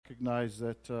recognize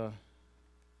that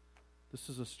this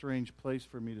is a strange place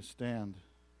for me to stand.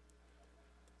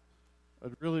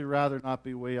 I'd really rather not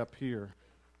be way up here.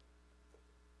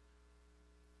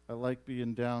 I like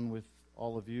being down with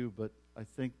all of you, but I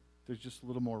think there's just a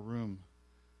little more room.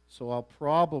 So I'll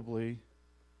probably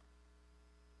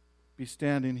be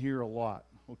standing here a lot,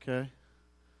 okay?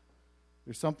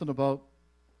 There's something about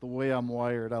the way I'm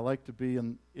wired. I like to be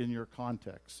in your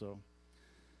context, so.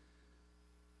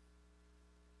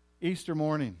 Easter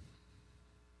morning.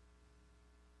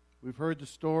 We've heard the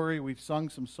story. We've sung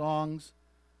some songs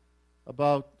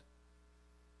about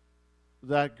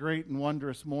that great and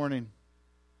wondrous morning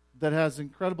that has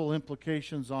incredible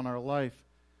implications on our life.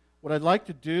 What I'd like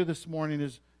to do this morning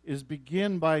is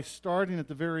begin by starting at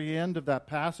the very end of that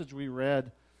passage we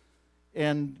read.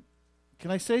 And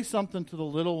can I say something to the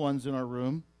little ones in our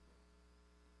room?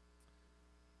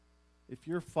 If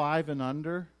you're 5 and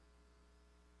under,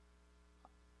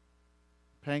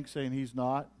 Pank's saying he's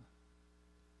not.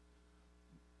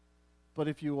 But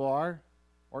if you are,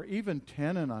 or even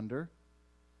 10 and under,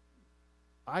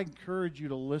 I encourage you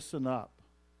to listen up,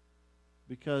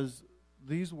 because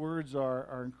these words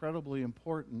are incredibly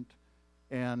important,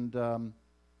 and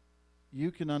you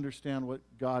can understand what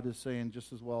God is saying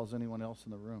just as well as anyone else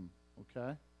in the room,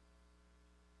 okay?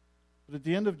 But at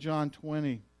the end of John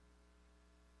 20,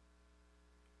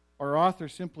 our author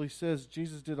simply says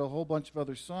Jesus did a whole bunch of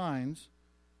other signs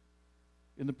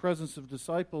in the presence of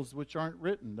disciples which aren't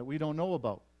written, that we don't know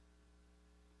about.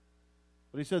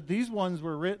 But he said these ones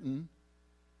were written.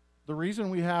 The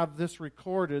reason we have this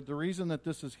recorded, the reason that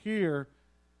this is here,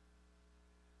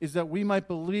 is that we might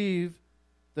believe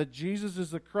that Jesus is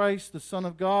the Christ, the Son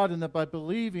of God, and that by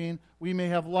believing we may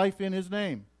have life in His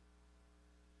name.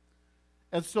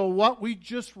 And so what we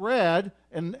just read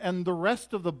and the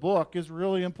rest of the book is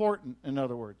really important, in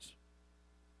other words.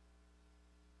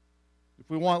 If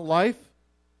we want life,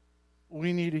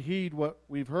 we need to heed what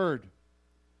we've heard.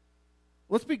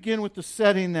 Let's begin with the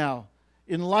setting now.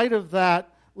 In light of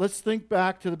that, let's think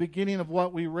back to the beginning of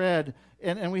what we read.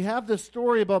 And we have this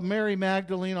story about Mary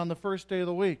Magdalene on the first day of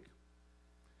the week.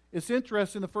 It's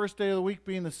interesting, the first day of the week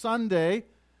being the Sunday.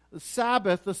 The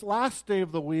Sabbath, this last day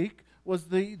of the week, was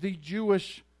the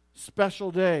Jewish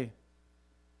special day.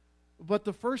 But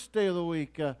the first day of the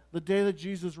week, the day that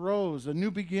Jesus rose, a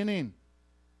new beginning.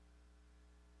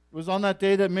 It was on that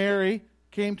day that Mary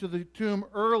came to the tomb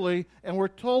early, and we're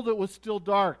told it was still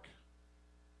dark.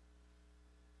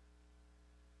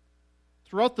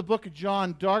 Throughout the book of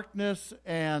John, darkness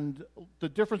and the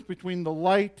difference between the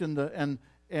light and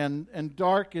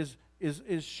dark is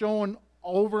shown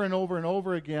over and over and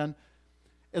over again.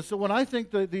 And so when I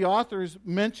think that the author is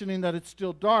mentioning that it's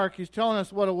still dark, he's telling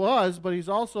us what it was, but he's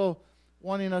also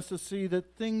wanting us to see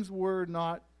that things were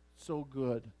not so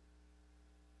good.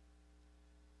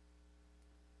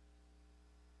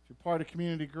 If you're part of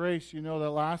Community Grace, you know that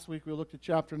last week we looked at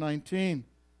chapter 19.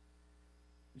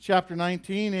 Chapter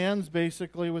 19 ends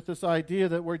basically with this idea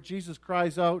that where Jesus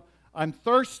cries out, "I'm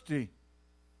thirsty."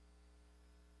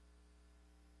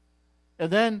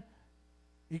 And then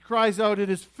he cries out, "It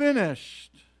is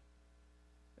finished."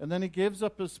 And then he gives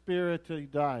up his spirit till he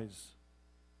dies.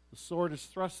 The sword is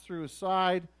thrust through his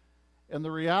side, and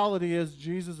the reality is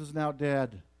Jesus is now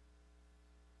dead.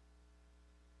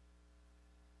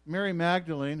 Mary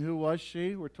Magdalene, who was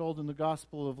she? We're told in the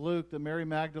Gospel of Luke that Mary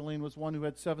Magdalene was one who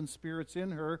had 7 spirits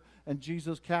in her, and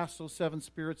Jesus cast those 7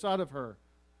 spirits out of her.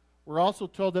 We're also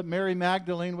told that Mary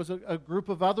Magdalene was a group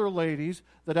of other ladies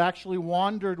that actually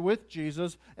wandered with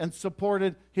Jesus and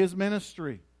supported his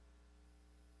ministry,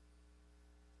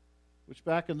 which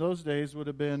back in those days would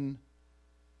have been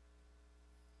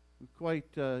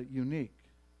quite unique,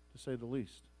 to say the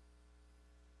least.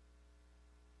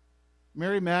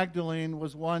 Mary Magdalene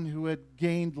was one who had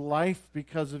gained life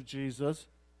because of Jesus,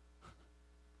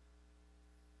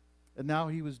 and now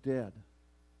he was dead.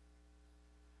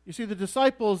 You see, the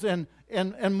disciples and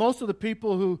most of the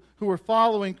people who were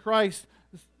following Christ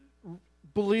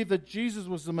believed that Jesus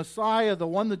was the Messiah, the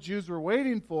one the Jews were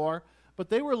waiting for, but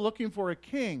they were looking for a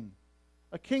king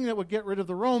that would get rid of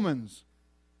the Romans.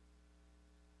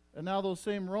 And now those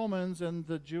same Romans and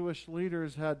the Jewish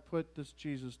leaders had put this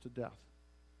Jesus to death.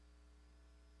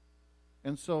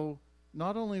 And so,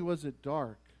 not only was it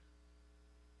dark,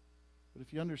 but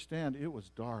if you understand, it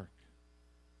was dark.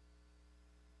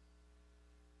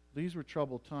 These were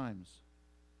troubled times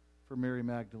for Mary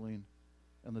Magdalene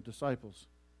and the disciples.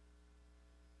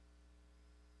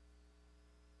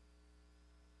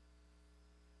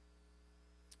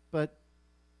 But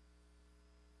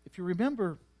if you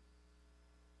remember,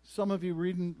 some of you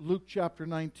reading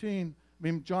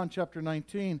John chapter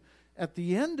 19, at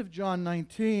the end of John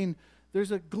 19,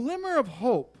 there's a glimmer of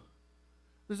hope.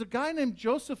 There's a guy named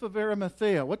Joseph of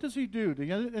Arimathea. What does he do?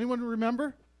 Anyone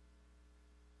remember?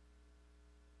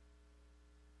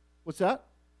 What's that?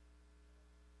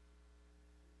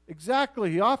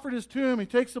 Exactly. He offered his tomb. He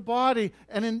takes the body.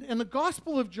 And in the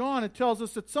Gospel of John, it tells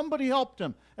us that somebody helped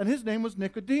him. And his name was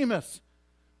Nicodemus.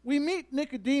 We meet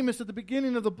Nicodemus at the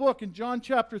beginning of the book in John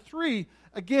chapter 3,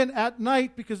 again at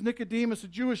night, because Nicodemus, a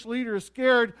Jewish leader, is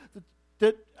scared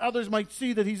that others might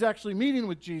see that he's actually meeting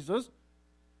with Jesus.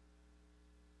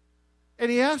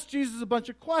 And he asks Jesus a bunch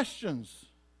of questions.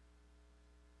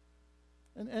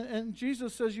 And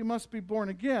Jesus says, you must be born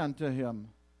again to him.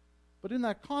 But in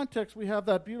that context, we have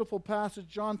that beautiful passage,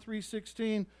 John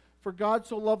 3:16, for God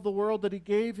so loved the world that he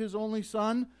gave his only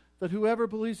Son, that whoever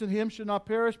believes in him should not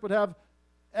perish but have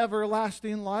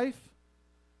everlasting life.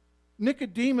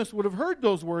 Nicodemus would have heard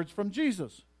those words from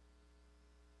Jesus.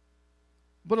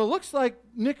 But it looks like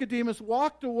Nicodemus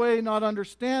walked away not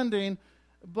understanding,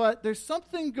 but there's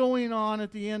something going on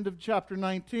at the end of chapter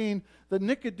 19 that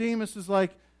Nicodemus is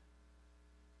like,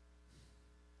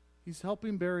 he's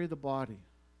helping bury the body.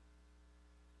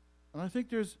 And I think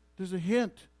there's a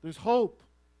hint, there's hope.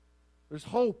 There's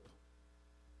hope.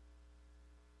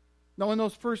 Now, in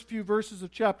those first few verses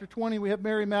of chapter 20, we have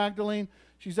Mary Magdalene.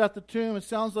 She's at the tomb. It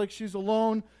sounds like she's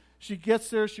alone. She gets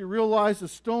there. She realizes the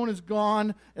stone is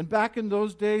gone. And back in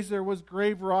those days, there was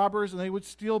grave robbers, and they would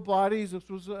steal bodies.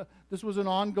 This was an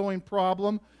ongoing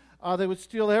problem. They would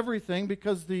steal everything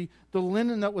because the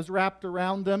linen that was wrapped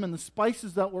around them and the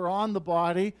spices that were on the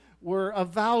body were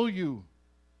of value.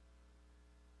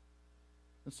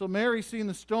 And so Mary, seeing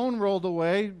the stone rolled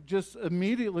away, just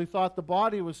immediately thought the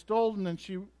body was stolen, and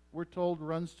she, we're told,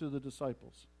 runs to the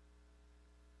disciples.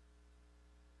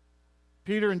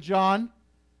 Peter and John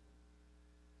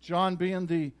being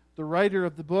the writer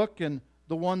of the book and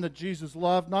the one that Jesus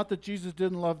loved. Not that Jesus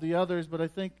didn't love the others, but I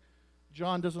think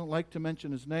John doesn't like to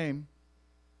mention his name.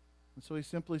 And so he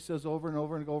simply says over and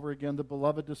over and over again, the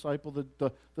beloved disciple,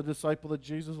 the disciple that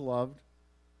Jesus loved.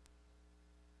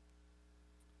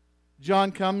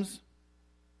 John comes.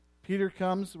 Peter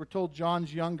comes. We're told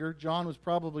John's younger. John was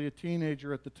probably a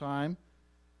teenager at the time.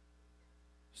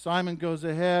 Simon goes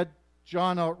ahead.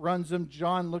 John outruns him.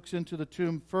 John looks into the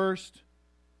tomb first.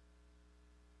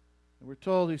 And we're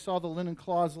told he saw the linen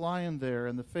cloths lying there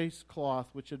and the face cloth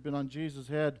which had been on Jesus'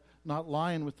 head, not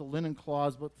lying with the linen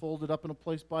cloths, but folded up in a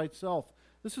place by itself.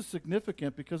 This is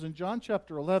significant because in John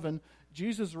chapter 11,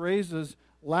 Jesus raises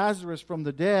Lazarus from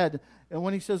the dead. And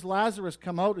when he says, Lazarus,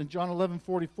 come out, in John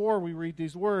 11:44, we read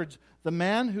these words, the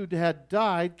man who had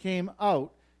died came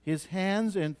out, his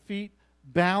hands and feet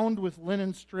bound with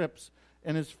linen strips,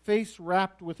 and his face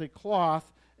wrapped with a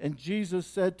cloth. And Jesus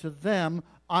said to them,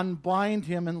 unbind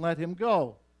him and let him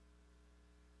go.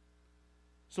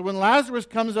 So when Lazarus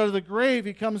comes out of the grave,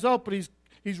 he comes out, but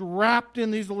he's wrapped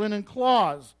in these linen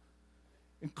cloths,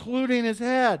 including his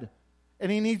head.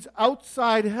 And he needs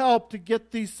outside help to get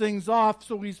these things off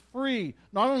so he's free.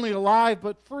 Not only alive,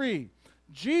 but free.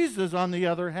 Jesus, on the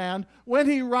other hand, when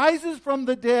he rises from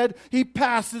the dead, he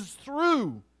passes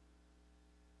through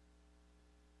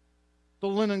the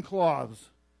linen cloths.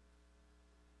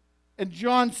 And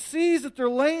John sees that they're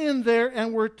laying there,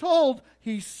 and we're told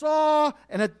he saw,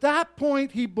 and at that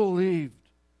point he believed.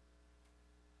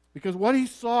 Because what he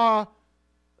saw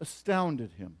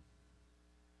astounded him.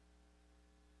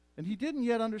 And he didn't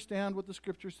yet understand what the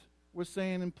Scriptures were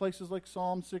saying in places like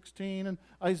Psalm 16 and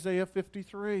Isaiah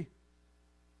 53.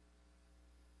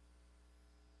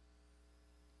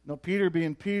 Now, Peter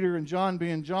being Peter and John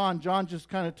being John, John just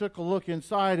kind of took a look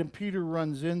inside, and Peter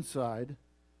runs inside.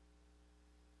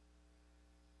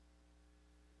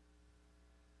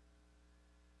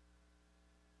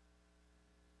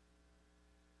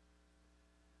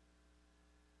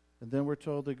 And then we're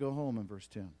told they go home in verse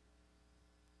 10.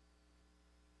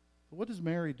 But what does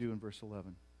Mary do in verse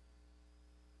 11?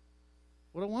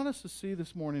 What I want us to see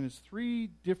this morning is 3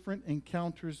 different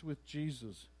encounters with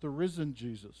Jesus, the risen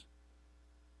Jesus.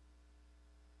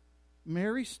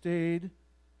 Mary stayed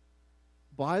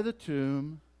by the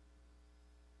tomb,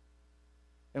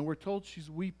 and we're told she's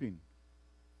weeping.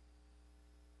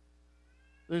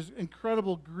 There's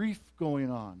incredible grief going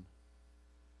on.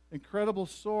 Incredible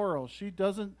sorrow.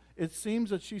 It seems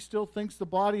that she still thinks the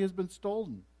body has been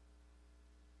stolen.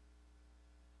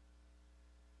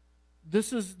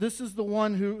 This is the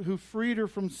one who freed her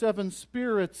from 7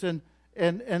 spirits and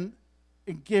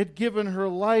had given her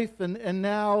life, and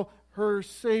now her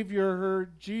Savior, her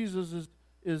Jesus,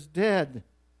 is dead.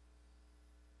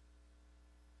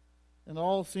 And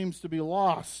all seems to be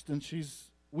lost, and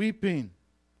she's weeping.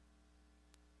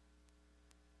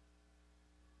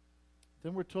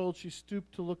 Then we're told she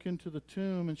stooped to look into the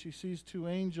tomb, and she sees two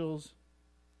angels.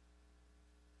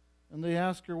 And they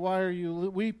ask her, "Why are you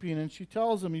weeping?" And she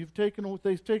tells them,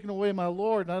 they've taken away my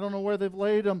Lord, and I don't know where they've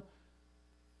laid him.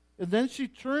 And then she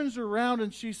turns around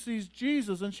and she sees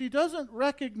Jesus, and she doesn't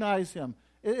recognize him.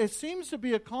 It seems to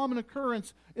be a common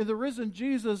occurrence in the risen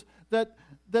Jesus that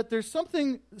there's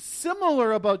something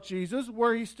similar about Jesus,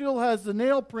 where he still has the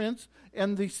nail prints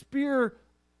and the spear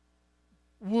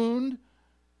wound,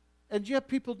 and yet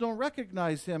people don't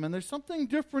recognize him. And there's something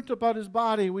different about his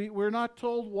body. We're not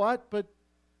told what, but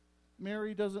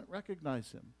Mary doesn't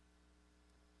recognize him.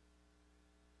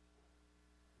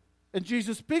 And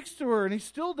Jesus speaks to her, and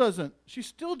she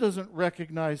still doesn't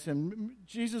recognize him.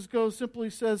 Jesus simply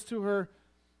says to her,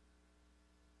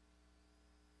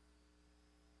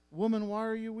 "Woman, why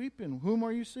are you weeping? Whom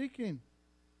are you seeking?"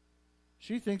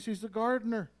 She thinks he's the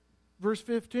gardener. Verse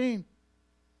 15,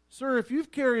 "Sir, if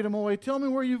you've carried him away, tell me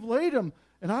where you've laid him,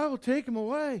 and I will take him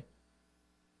away."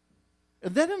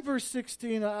 And then in verse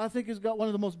 16, I think has got one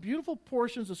of the most beautiful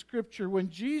portions of Scripture, when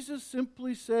Jesus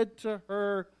simply said to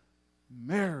her,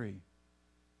 "Mary."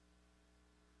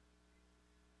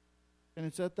 And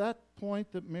it's at that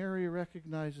point that Mary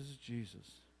recognizes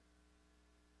Jesus.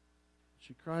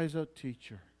 She cries out,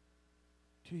 "Teacher,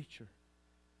 teacher."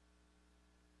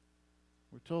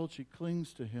 We're told she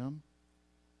clings to him.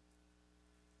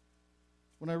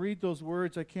 When I read those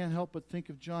words, I can't help but think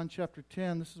of John chapter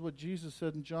 10. This is what Jesus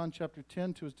said in John chapter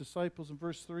 10 to his disciples in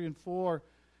verse 3 and 4.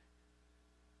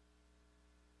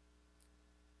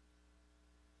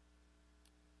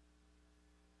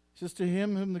 He says, "To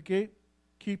him whom the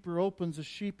gatekeeper opens, the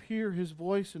sheep hear his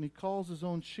voice, and he calls his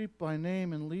own sheep by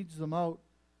name and leads them out.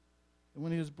 And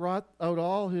when he has brought out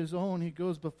all his own, he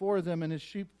goes before them, and his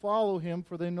sheep follow him,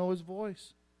 for they know his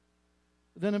voice."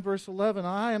 Then in verse 11,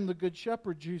 "I am the good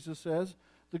shepherd," Jesus says.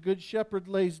 "The good shepherd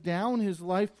lays down his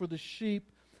life for the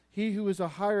sheep. He who is a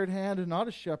hired hand and not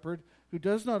a shepherd, who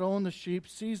does not own the sheep,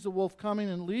 sees the wolf coming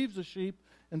and leaves the sheep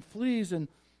and flees, and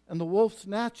the wolf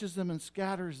snatches them and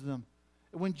scatters them."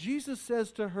 And when Jesus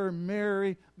says to her,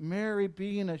 "Mary," Mary,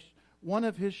 being one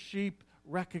of his sheep,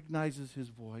 recognizes his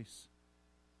voice.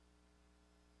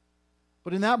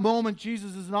 But in that moment,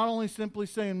 Jesus is not only simply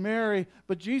saying, "Mary,"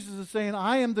 but Jesus is saying,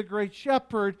 "I am the great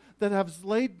shepherd that has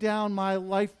laid down my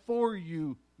life for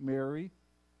you, Mary."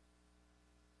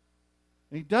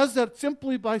 And he does that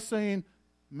simply by saying,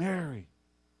 "Mary."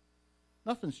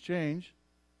 Nothing's changed.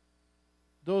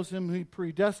 Those whom he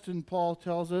predestined, Paul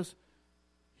tells us,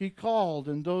 he called.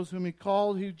 And those whom he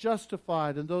called, he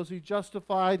justified. And those he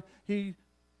justified, he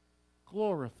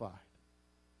glorified.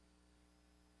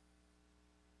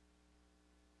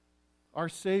 Our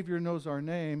Savior knows our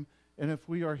name, and if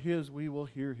we are his, we will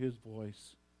hear his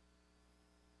voice.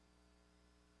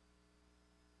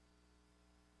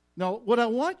 Now, what I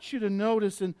want you to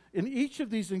notice in each of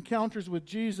these encounters with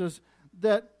Jesus,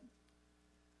 that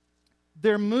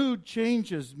their mood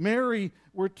changes. Mary,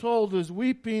 we're told, is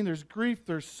weeping, there's grief,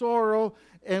 there's sorrow,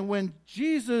 and when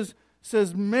Jesus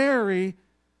says, "Mary,"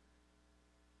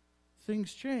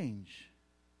 things change.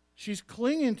 She's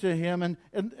clinging to him, and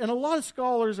a lot of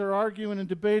scholars are arguing and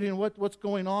debating what's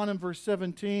going on in verse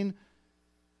 17.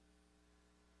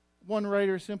 One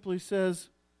writer simply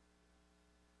says,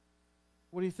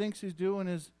 what he thinks he's doing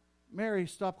is, "Mary,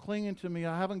 stop clinging to me.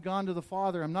 I haven't gone to the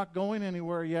Father. I'm not going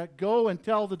anywhere yet. Go and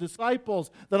tell the disciples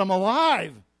that I'm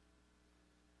alive."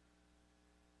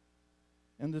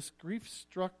 And this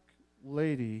grief-struck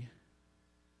lady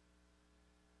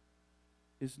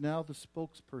is now the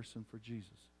spokesperson for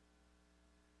Jesus.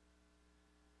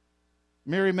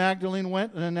 Mary Magdalene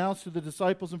went and announced to the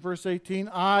disciples in verse 18,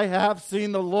 "I have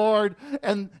seen the Lord,"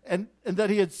 and that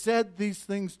he had said these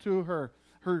things to her.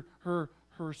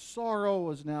 Her sorrow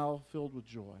was now filled with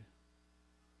joy.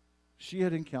 She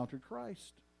had encountered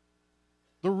Christ,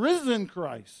 the risen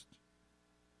Christ.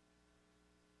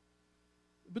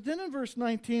 But then in verse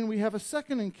 19, we have a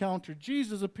second encounter.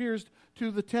 Jesus appears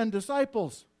to the 10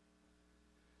 disciples.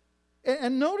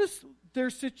 And notice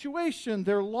their situation.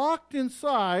 They're locked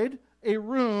inside a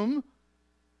room,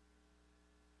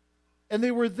 and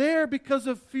they were there because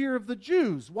of fear of the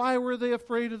Jews. Why were they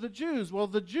afraid of the Jews? Well,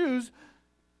 the Jews,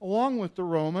 along with the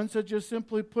Romans, had just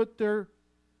simply put their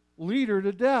leader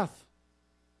to death.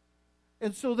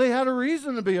 And so they had a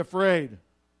reason to be afraid.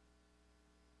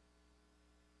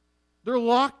 They're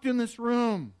locked in this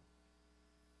room,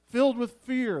 filled with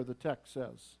fear, the text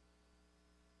says.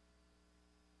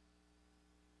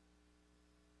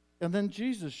 And then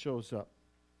Jesus shows up.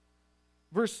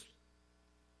 Verse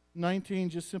 19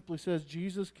 just simply says,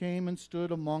 "Jesus came and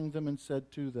stood among them and said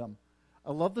to them."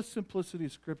 I love the simplicity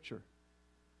of Scripture.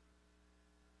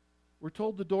 We're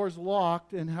told the door's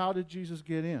locked, and how did Jesus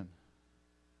get in?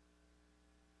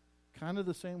 Kind of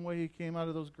the same way he came out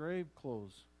of those grave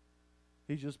clothes.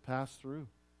 He just passed through.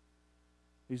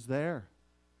 He's there.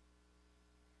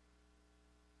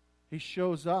 He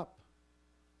shows up.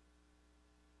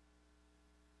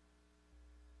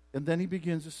 And then he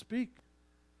begins to speak.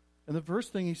 And the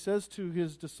first thing he says to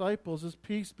his disciples is,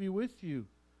 "Peace be with you."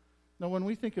 Now, when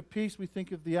we think of peace, we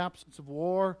think of the absence of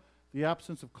war, the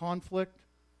absence of conflict,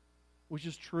 which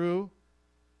is true.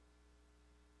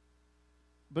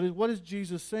 But what is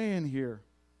Jesus saying here?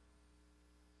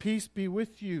 Peace be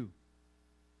with you.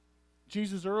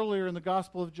 Jesus earlier in the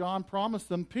Gospel of John promised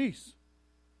them peace.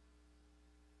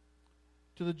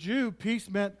 To the Jew, peace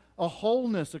meant a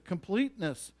wholeness, a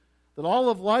completeness, that all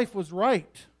of life was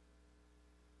right.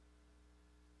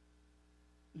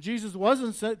 Jesus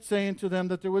wasn't saying to them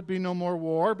that there would be no more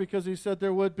war, because he said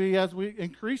there would be, as we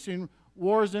increasing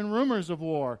wars and rumors of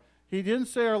war. He didn't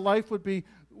say our life would be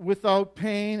without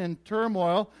pain and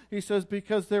turmoil. He says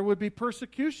because there would be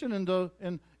persecution in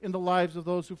the lives of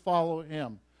those who follow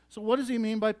him. So what does he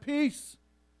mean by peace?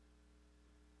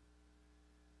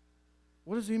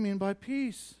 What does he mean by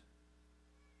peace?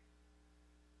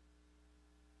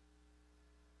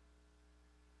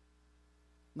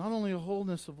 Not only a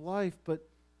wholeness of life, but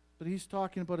he's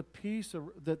talking about a peace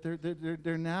that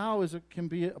there now can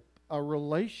be a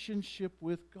relationship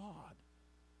with God.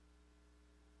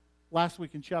 Last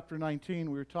week in chapter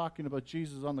 19, we were talking about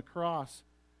Jesus on the cross.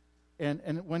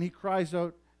 And when he cries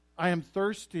out, "I am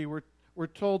thirsty," we're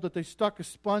told that they stuck a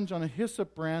sponge on a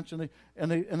hyssop branch, and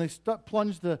they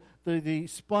plunged the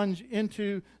sponge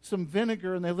into some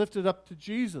vinegar, and they lifted it up to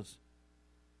Jesus.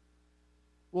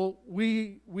 Well,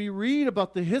 we read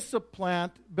about the hyssop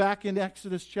plant back in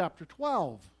Exodus chapter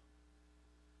 12.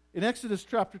 In Exodus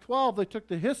chapter 12, they took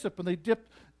the hyssop and they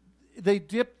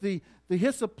dipped the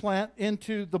hyssop plant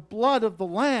into the blood of the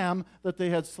lamb that they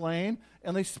had slain,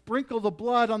 and they sprinkled the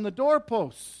blood on the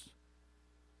doorposts.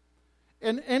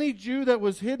 And any Jew that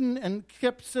was hidden and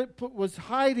was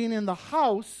hiding in the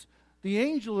house, the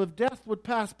angel of death would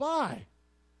pass by.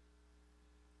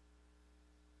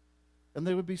 And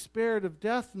they would be spared of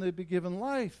death, and they'd be given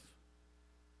life.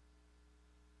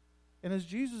 And as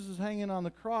Jesus is hanging on the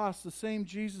cross, the same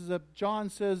Jesus that John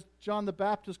the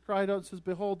Baptist cried out and says,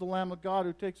 "Behold the Lamb of God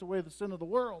who takes away the sin of the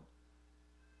world."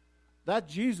 That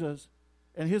Jesus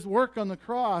and his work on the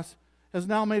cross has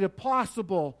now made it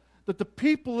possible that the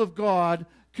people of God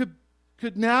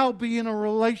could now be in a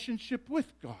relationship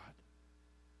with God.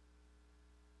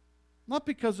 Not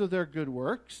because of their good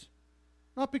works,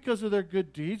 not because of their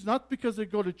good deeds, not because they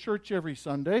go to church every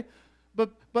Sunday,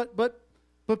 but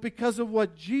because of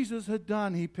what Jesus had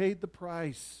done. He paid the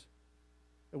price.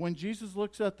 And when Jesus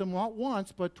looks at them not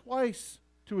once, but twice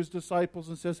to his disciples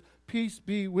and says, "Peace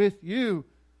be with you,"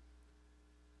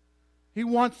 he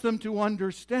wants them to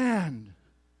understand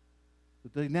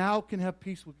that they now can have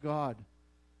peace with God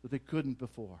that they couldn't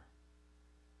before.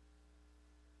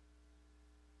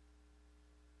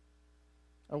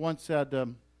 I once had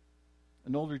an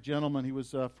older gentleman. He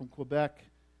was from Quebec.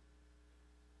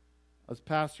 I was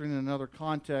pastoring in another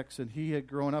context, and he had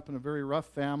grown up in a very rough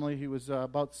family. He was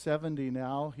about 70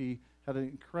 now. He had an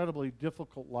incredibly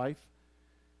difficult life.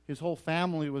 His whole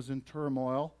family was in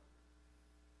turmoil.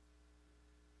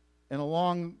 And a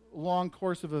long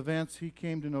course of events, he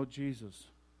came to know Jesus.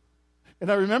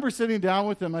 And I remember sitting down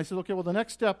with him. I said, "Okay, well, the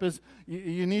next step is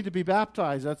you need to be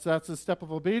baptized. That's a step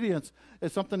of obedience."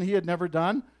 It's something he had never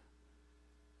done.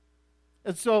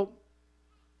 And so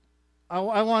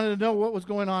I wanted to know what was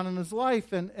going on in his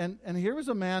life. And here was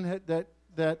a man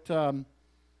that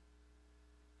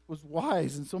was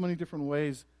wise in so many different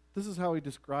ways. This is how he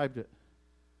described it.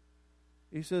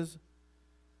 He says,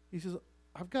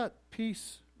 "I've got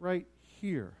peace right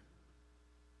here."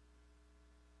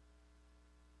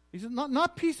 He said,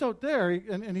 not peace out there.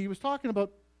 And he was talking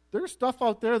about there's stuff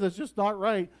out there that's just not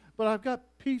right, but I've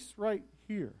got peace right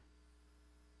here.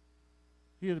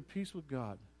 He had a peace with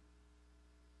God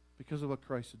because of what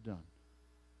Christ had done.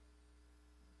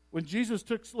 When Jesus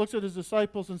looks at his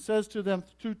disciples and says to them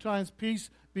 2 times, "Peace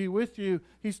be with you,"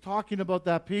 he's talking about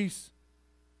that peace.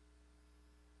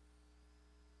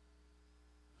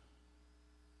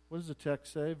 What does the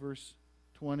text say? Verse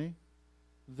 20.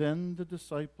 Then the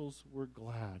disciples were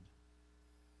glad.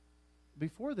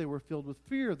 Before they were filled with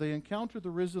fear. They encountered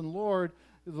the risen Lord.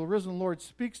 The risen Lord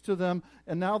speaks to them,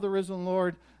 and now the risen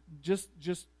Lord, just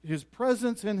his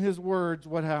presence and his words,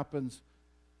 what happens?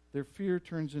 Their fear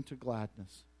turns into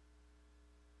gladness.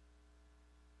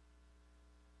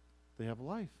 They have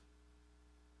life.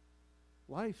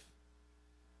 Life.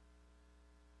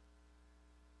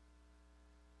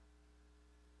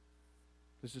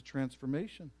 There's a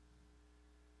transformation.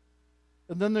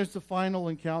 And then there's the final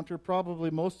encounter. Probably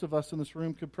most of us in this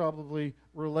room could probably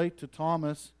relate to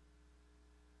Thomas.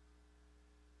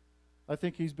 I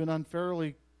think he's been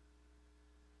unfairly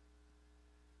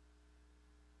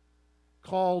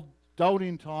called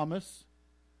Doubting Thomas.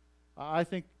 I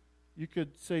think you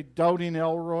could say Doubting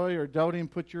Elroy or Doubting,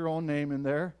 put your own name in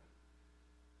there.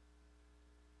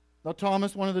 Now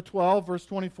Thomas, one of the 12, verse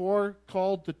 24,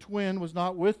 called the twin, was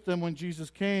not with them when Jesus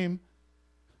came.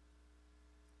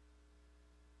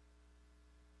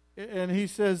 And he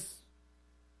says,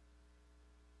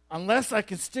 unless I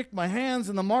can stick my hands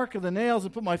in the mark of the nails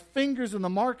and put my fingers in the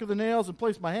mark of the nails and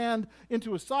place my hand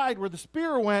into his side where the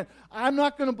spear went, I'm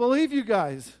not going to believe you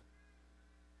guys.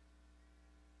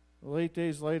 Well, 8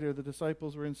 days later, the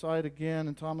disciples were inside again,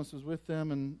 and Thomas was with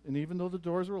them. And even though the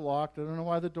doors were locked, I don't know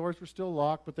why the doors were still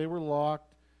locked, but they were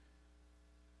locked,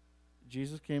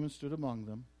 Jesus came and stood among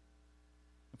them.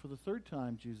 And for the third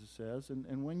time, Jesus says,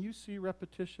 and when you see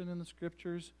repetition in the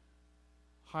Scriptures,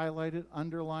 highlight it,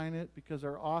 underline it, because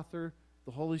our author,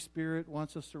 the Holy Spirit,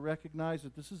 wants us to recognize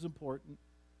that this is important.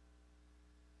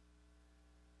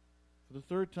 For the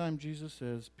third time, Jesus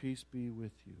says, peace be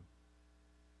with you.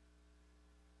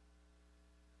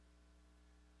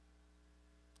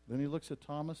 Then he looks at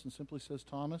Thomas and simply says,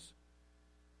 Thomas,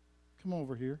 come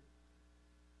over here.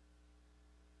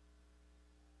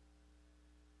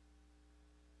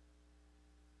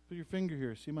 Put your finger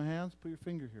here. See my hands? Put your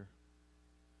finger here.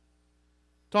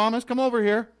 Thomas, come over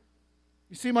here.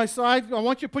 You see my side? I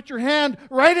want you to put your hand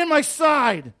right in my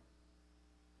side.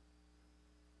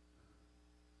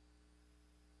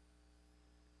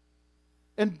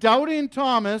 And doubting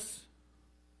Thomas,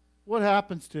 what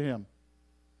happens to him?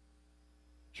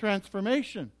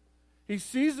 Transformation. He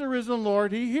sees the risen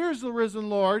Lord. He hears the risen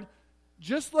Lord,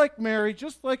 just like Mary,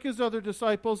 just like his other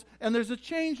disciples, and there's a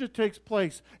change that takes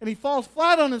place. And he falls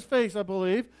flat on his face, I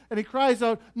believe, and he cries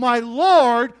out, my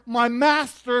Lord, my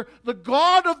Master, the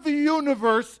God of the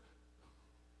universe,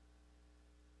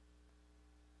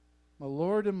 my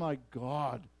Lord and my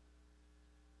God.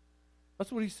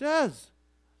 That's what he says.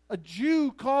 A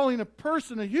Jew calling a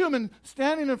person, a human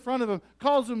standing in front of him,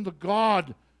 calls him the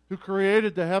God who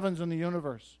created the heavens and the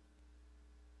universe.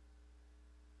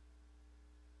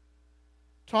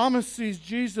 Thomas sees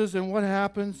Jesus, and what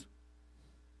happens?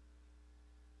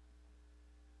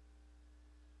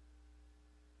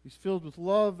 He's filled with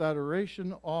love,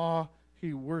 adoration, awe.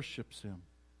 He worships him.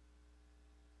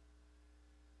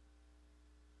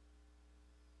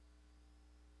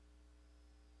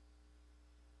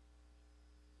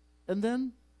 And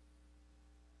then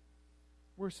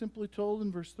we're simply told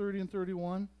in verse 30 and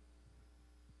 31,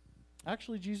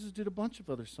 actually, Jesus did a bunch of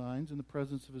other signs in the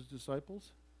presence of his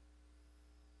disciples.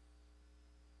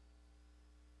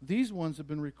 These ones have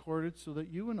been recorded so that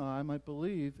you and I might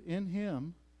believe in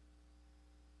him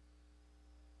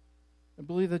and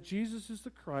believe that Jesus is the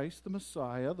Christ, the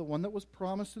Messiah, the one that was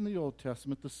promised in the Old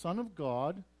Testament, the Son of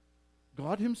God,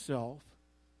 God himself,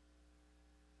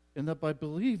 and that by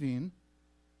believing,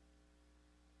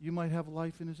 you might have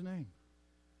life in his name.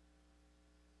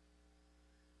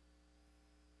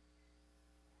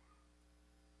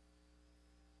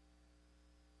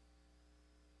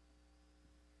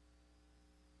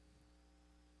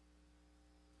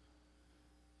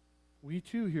 We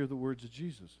too hear the words of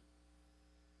Jesus,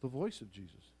 the voice of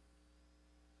Jesus,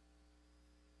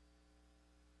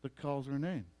 that calls our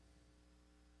name.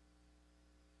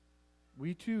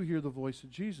 We too hear the voice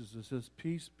of Jesus that says,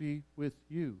 peace be with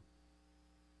you.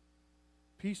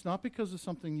 Peace not because of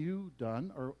something you've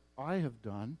done or I have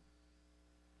done,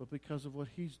 but because of what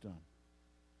he's done.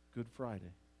 Good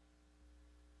Friday.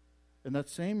 And that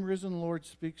same risen Lord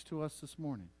speaks to us this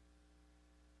morning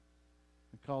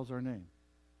and calls our name.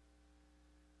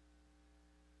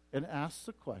 And asks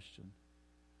the question,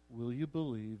 will you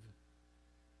believe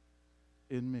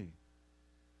in me?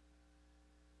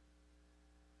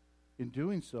 In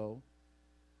doing so,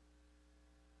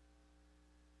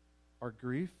 our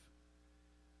grief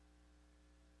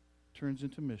turns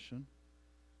into mission.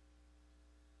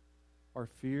 Our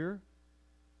fear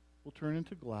will turn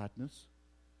into gladness.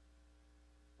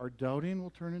 Our doubting will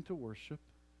turn into worship.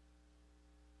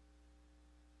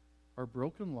 Our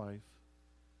broken life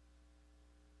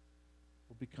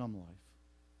will become life.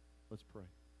 Let's pray.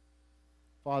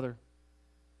 Father,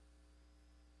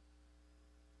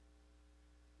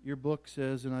 your book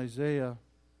says in Isaiah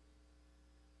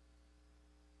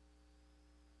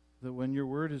that when your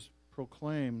word is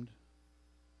proclaimed,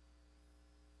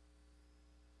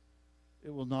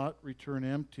 it will not return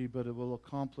empty, but it will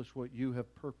accomplish what you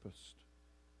have purposed.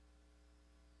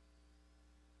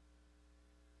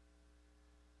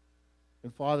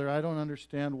 And Father, I don't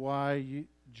understand why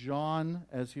John,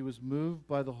 as he was moved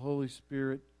by the Holy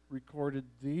Spirit, recorded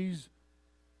these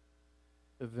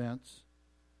events.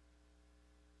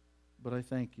 But I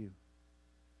thank you,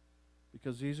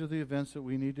 because these are the events that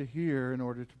we need to hear in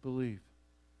order to believe.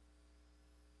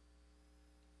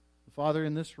 Father,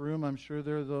 in this room, I'm sure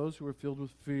there are those who are filled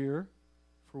with fear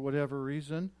for whatever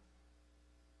reason.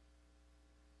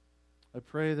 I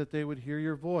pray that they would hear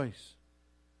your voice,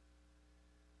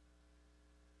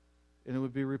 and it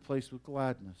would be replaced with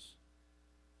gladness.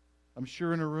 I'm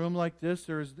sure in a room like this,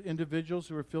 there's individuals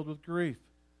who are filled with grief.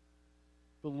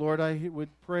 But Lord, I would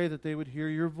pray that they would hear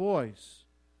your voice,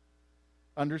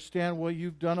 understand what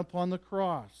you've done upon the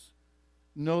cross,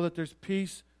 know that there's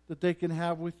peace that they can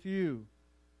have with you,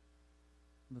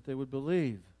 and that they would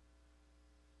believe.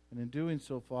 And in doing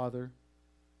so, Father,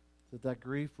 that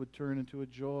grief would turn into a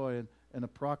joy and a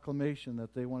proclamation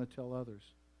that they want to tell others.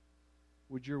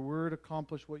 Would your word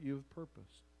accomplish what you have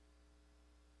purposed?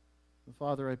 And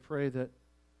Father, I pray that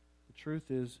the truth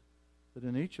is that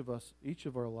in each of us, each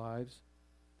of our lives,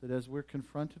 that as we're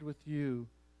confronted with you,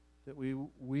 that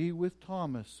we with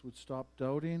Thomas would stop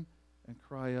doubting and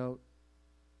cry out,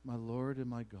 my Lord and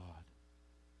my God.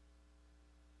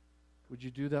 Would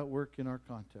you do that work in our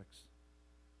context?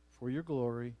 For your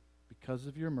glory, because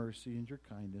of your mercy and your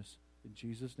kindness. In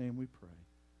Jesus' name we pray.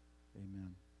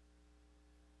 Amen.